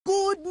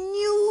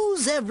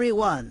news,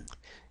 everyone!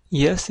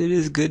 Yes, it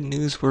is good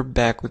news. We're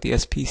back with the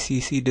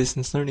SPCC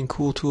Distance Learning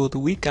Cool Tool of the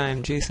Week. I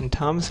am Jason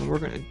Thomas, and we're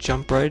going to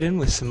jump right in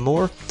with some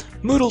more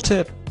Moodle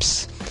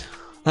tips.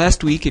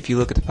 Last week, if you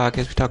look at the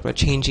podcast, we talked about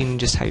changing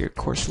just how your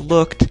course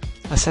looked,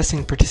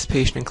 assessing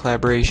participation and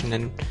collaboration,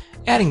 and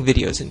adding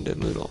videos into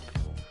Moodle.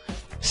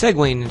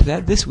 Segueing into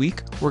that, this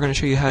week, we're going to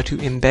show you how to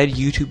embed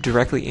YouTube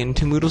directly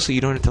into Moodle so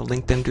you don't have to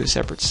link them to a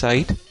separate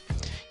site,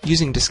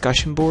 using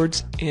discussion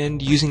boards,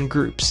 and using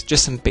groups,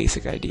 just some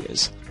basic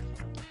ideas.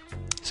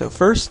 So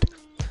first,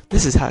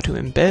 this is how to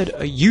embed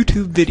a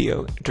YouTube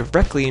video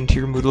directly into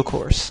your Moodle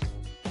course.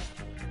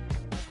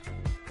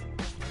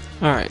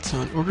 Alright,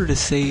 so in order to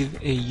save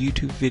a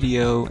YouTube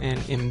video and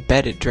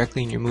embed it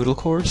directly in your Moodle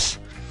course,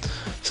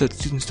 so that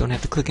students don't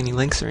have to click any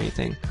links or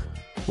anything,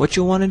 what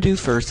you'll want to do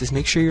first is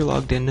make sure you're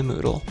logged into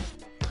Moodle,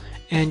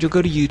 and you'll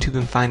go to YouTube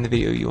and find the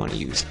video you want to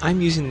use. I'm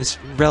using this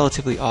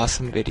relatively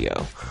awesome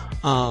video.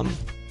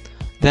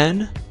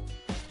 Then,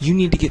 you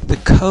need to get the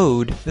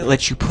code that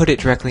lets you put it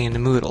directly into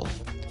Moodle.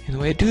 And the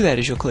way to do that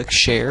is you'll click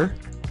Share,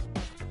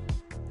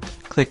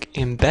 click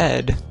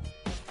Embed,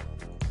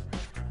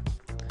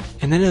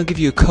 and then it'll give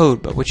you a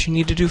code, but what you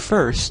need to do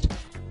first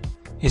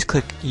is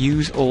click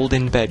Use Old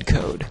Embed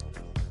Code.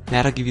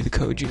 That'll give you the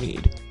code you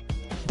need.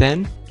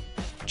 Then,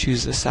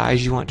 choose the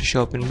size you want to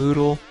show up in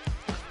Moodle.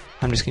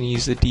 I'm just going to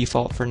use the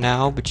default for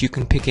now, but you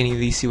can pick any of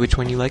these, see which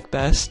one you like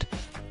best.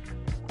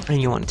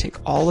 And you want to take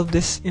all of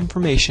this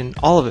information,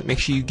 all of it, make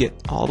sure you get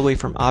all the way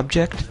from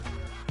object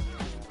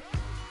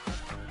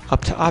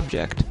up to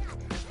object,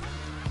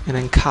 and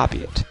then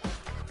copy it.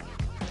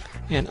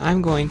 And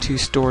I'm going to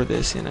store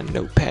this in a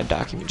notepad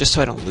document just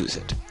so I don't lose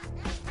it.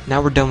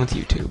 Now we're done with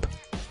YouTube.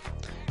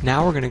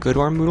 Now we're going to go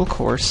to our Moodle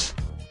course.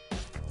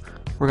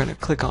 We're going to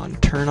click on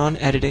Turn on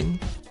Editing,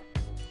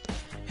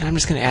 and I'm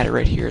just going to add it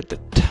right here at the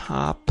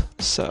top.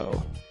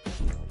 So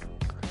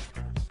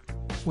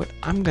what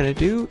I'm going to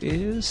do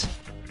is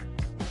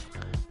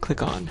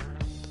click on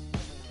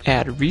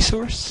Add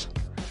Resource,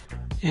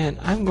 and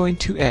I'm going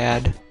to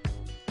add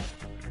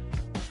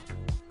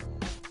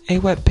a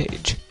web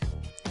page.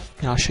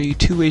 And I'll show you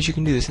two ways you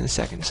can do this in a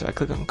second. So I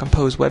click on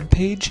Compose Web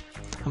Page.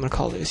 I'm going to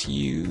call this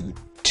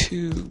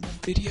YouTube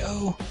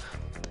Video.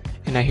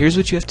 And now here's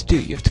what you have to do.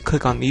 You have to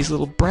click on these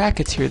little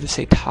brackets here that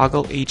say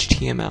Toggle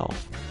HTML.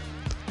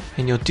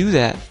 And you'll do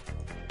that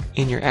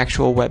in your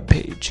actual web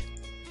page.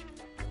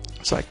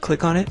 So I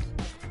click on it,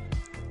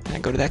 and I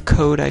go to that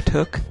code I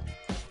took,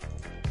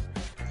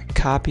 I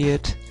copy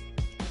it,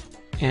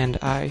 and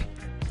I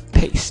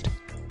paste.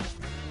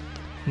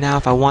 Now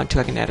if I want to,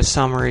 I can add a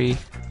summary,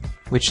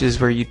 which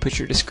is where you'd put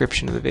your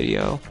description of the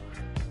video.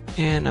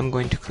 And I'm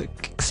going to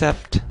click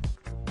Accept.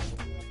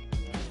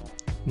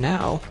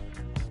 Now,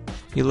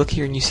 you look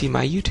here and you see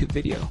my YouTube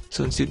video.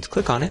 So when students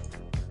click on it,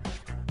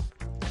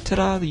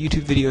 ta-da, the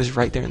YouTube video is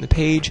right there on the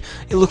page.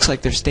 It looks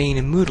like they're staying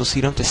in Moodle, so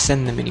you don't have to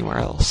send them anywhere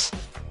else.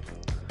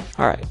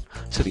 Alright,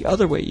 so the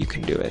other way you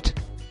can do it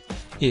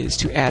is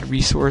to add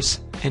resource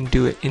and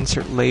do it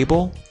Insert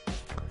Label.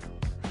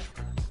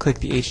 Click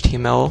the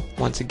HTML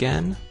once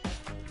again,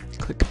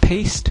 click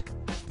Paste,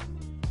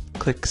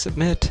 click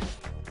Submit,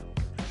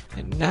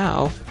 and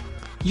now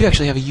you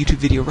actually have a YouTube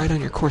video right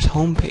on your course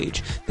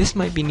homepage. This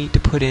might be neat to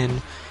put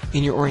in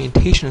your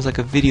orientation as like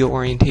a video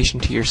orientation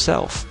to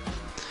yourself,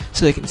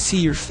 so they can see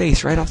your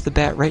face right off the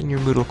bat right in your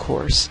Moodle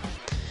course.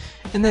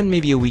 And then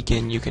maybe a week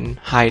in you can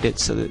hide it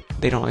so that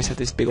they don't always have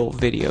this big old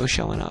video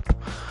showing up.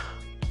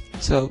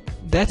 So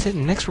that's it.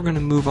 Next we're going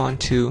to move on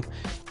to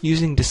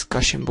using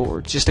discussion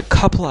boards. Just a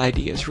couple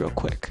ideas real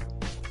quick.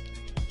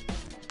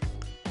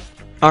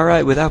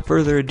 Alright, without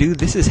further ado,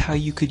 this is how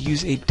you could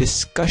use a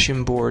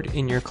discussion board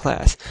in your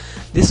class.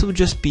 This will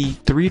just be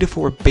 3 to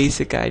 4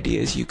 basic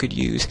ideas you could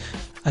use,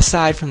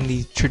 aside from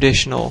the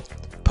traditional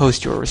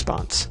post your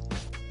response.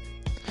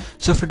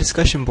 So for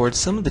discussion boards,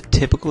 some of the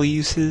typical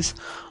uses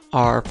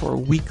are for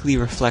weekly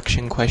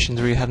reflection questions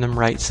where you have them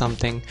write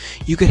something.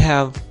 You could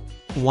have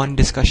one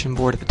discussion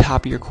board at the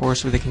top of your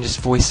course where they can just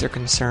voice their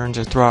concerns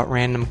or throw out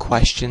random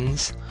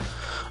questions.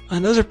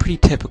 And those are pretty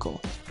typical.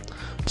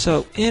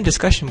 So in a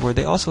discussion board,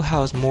 they also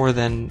house more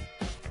than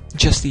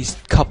just these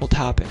couple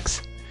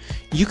topics.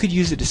 You could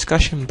use a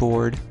discussion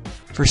board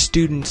for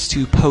students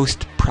to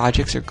post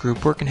projects or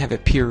group work and have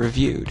it peer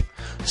reviewed.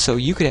 So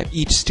you could have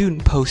each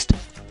student post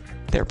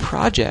their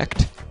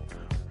project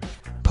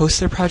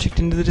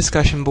into the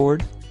discussion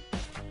board,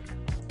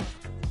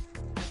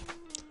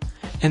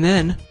 and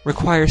then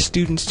require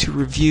students to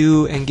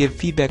review and give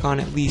feedback on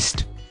at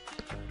least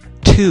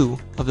 2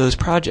 of those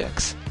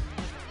projects,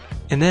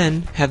 and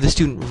then have the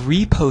student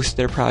repost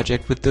their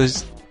project with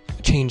those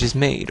changes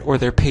made, or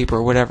their paper,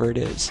 or whatever it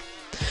is.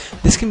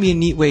 This can be a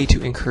neat way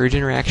to encourage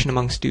interaction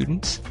among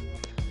students,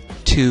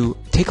 to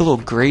take a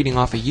little grading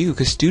off of you,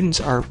 because students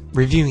are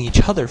reviewing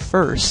each other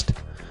first,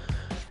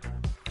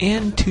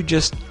 and to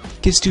just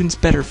give students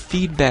better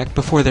feedback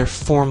before they're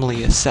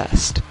formally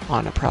assessed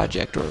on a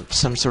project or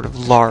some sort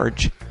of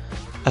large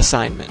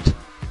assignment.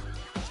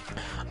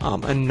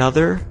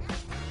 Another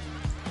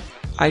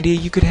idea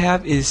you could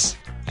have is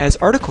as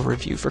article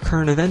review for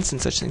current events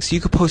and such things. So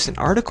you could post an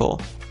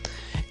article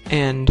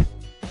and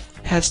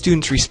have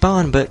students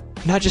respond, but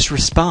not just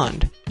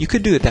respond. You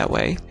could do it that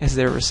way, as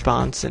their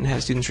response, and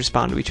have students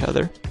respond to each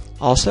other.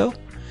 Also,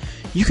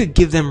 you could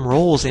give them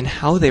roles in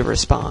how they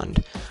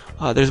respond.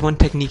 There's one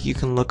technique you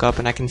can look up,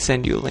 and I can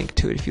send you a link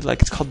to it if you'd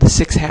like. It's called the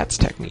 6 hats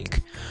technique,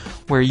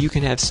 where you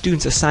can have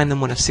students assign them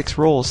one of 6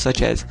 roles,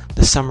 such as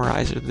the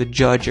summarizer, the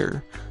judge,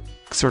 or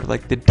sort of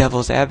like the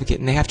devil's advocate,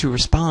 and they have to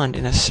respond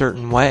in a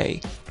certain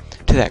way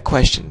to that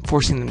question,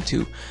 forcing them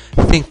to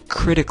think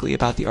critically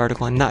about the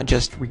article and not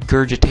just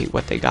regurgitate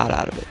what they got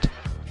out of it.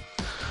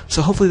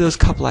 So hopefully those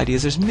couple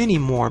ideas, there's many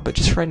more, but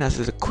just right now this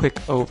is a quick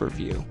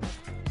overview.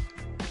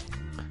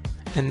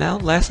 And now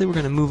lastly we're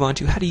going to move on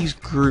to how to use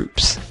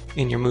groups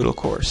in your Moodle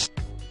course.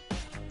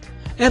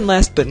 And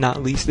last but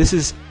not least, this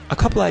is a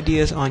couple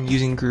ideas on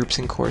using groups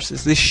in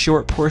courses. This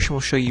short portion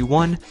will show you,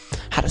 one,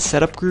 how to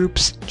set up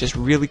groups just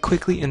really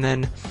quickly, and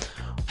then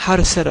how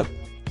to set up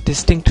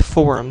distinct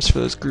forums for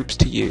those groups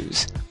to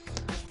use,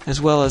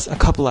 as well as a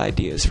couple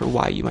ideas for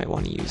why you might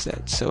want to use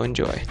that. So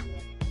enjoy.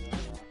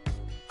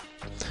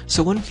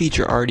 So one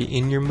feature already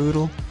in your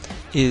Moodle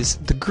is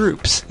the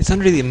groups. It's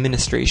under the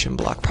administration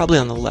block, probably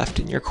on the left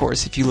in your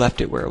course if you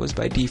left it where it was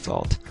by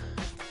default.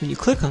 When you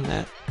click on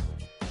that,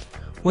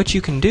 what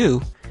you can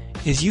do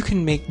is you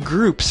can make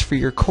groups for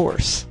your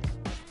course.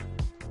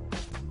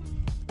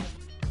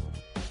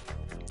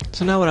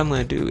 So now what I'm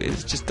going to do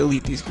is just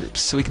delete these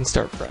groups so we can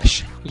start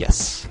fresh.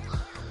 Yes.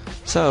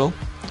 So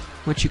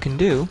what you can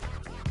do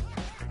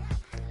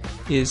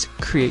is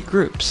create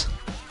groups.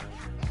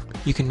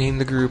 You can name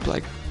the group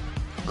like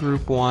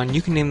group 1.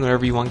 You can name them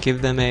whatever you want.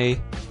 Give them a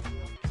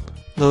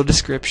little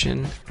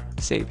description.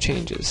 Save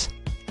changes.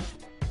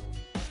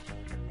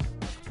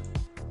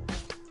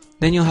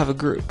 Then you'll have a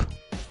group.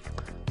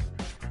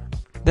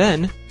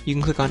 Then you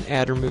can click on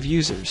Add or Remove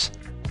Users.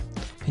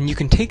 And you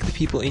can take the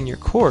people in your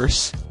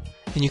course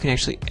and you can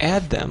actually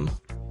add them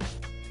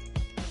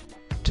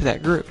to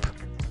that group.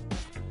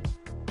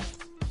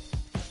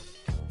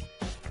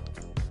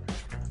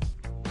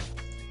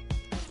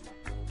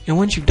 And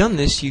once you've done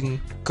this, you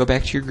can go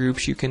back to your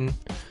groups, you can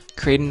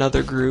create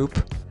another group,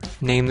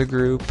 name the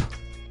group,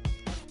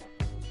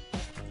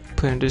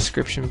 put in a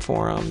description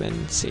for them,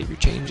 and save your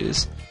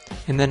changes.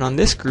 And then on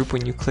this group,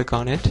 when you click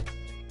on it,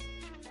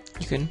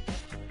 you can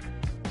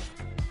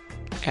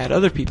add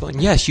other people.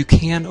 And yes, you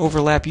can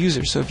overlap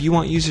users, so if you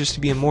want users to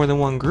be in more than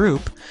one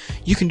group,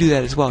 you can do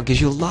that as well. It gives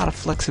you a lot of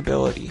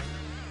flexibility.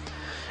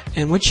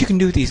 And what you can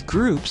do with these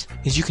groups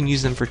is you can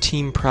use them for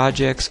team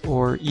projects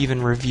or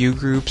even review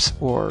groups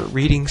or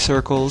reading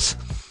circles.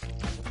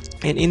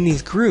 And in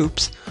these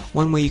groups,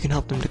 one way you can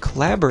help them to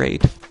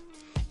collaborate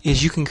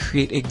is you can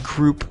create a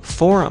group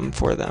forum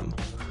for them.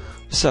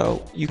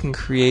 So you can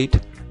create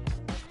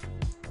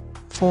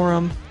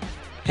forum,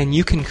 and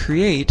you can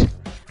create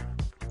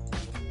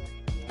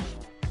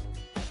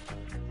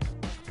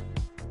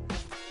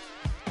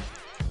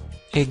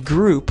a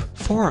group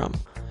forum.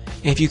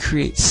 And if you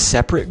create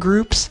separate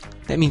groups,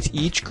 that means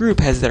each group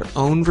has their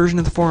own version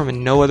of the forum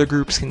and no other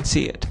groups can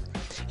see it.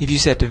 If you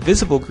set to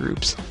visible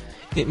groups,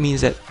 it means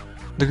that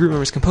the group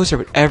members can post there,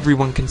 but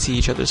everyone can see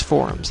each other's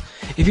forums.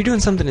 If you're doing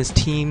something as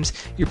teams,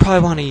 you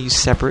probably want to use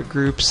separate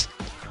groups.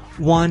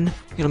 One,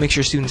 it'll make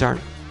sure students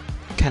aren't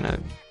kind of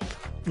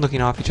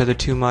looking off each other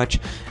too much.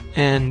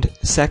 And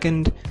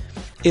second,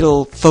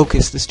 it'll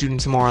focus the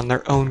students more on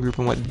their own group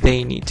and what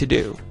they need to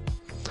do.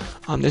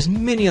 There's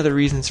many other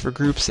reasons for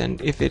groups,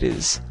 and if it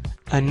is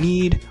a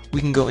need,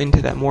 we can go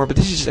into that more, but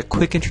this is just a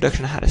quick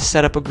introduction on how to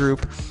set up a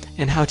group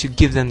and how to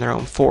give them their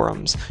own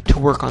forums to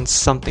work on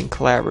something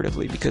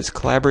collaboratively, because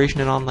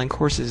collaboration in online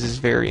courses is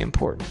very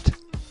important.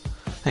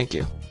 Thank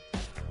you.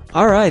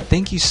 Alright,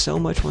 thank you so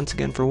much once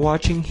again for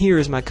watching. Here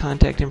is my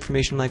contact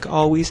information like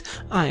always.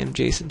 I am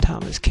Jason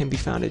Thomas, can be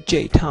found at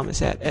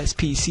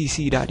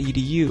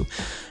jthomas@spcc.edu.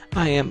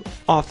 I am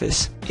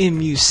office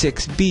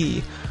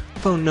MU6B.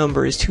 Phone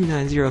number is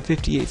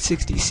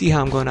 290-5860. See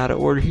how I'm going out of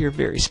order here?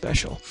 Very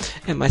special.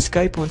 And my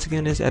Skype, once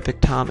again, is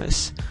Epic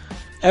Thomas.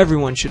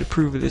 Everyone should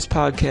approve of this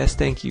podcast.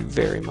 Thank you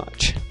very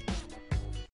much.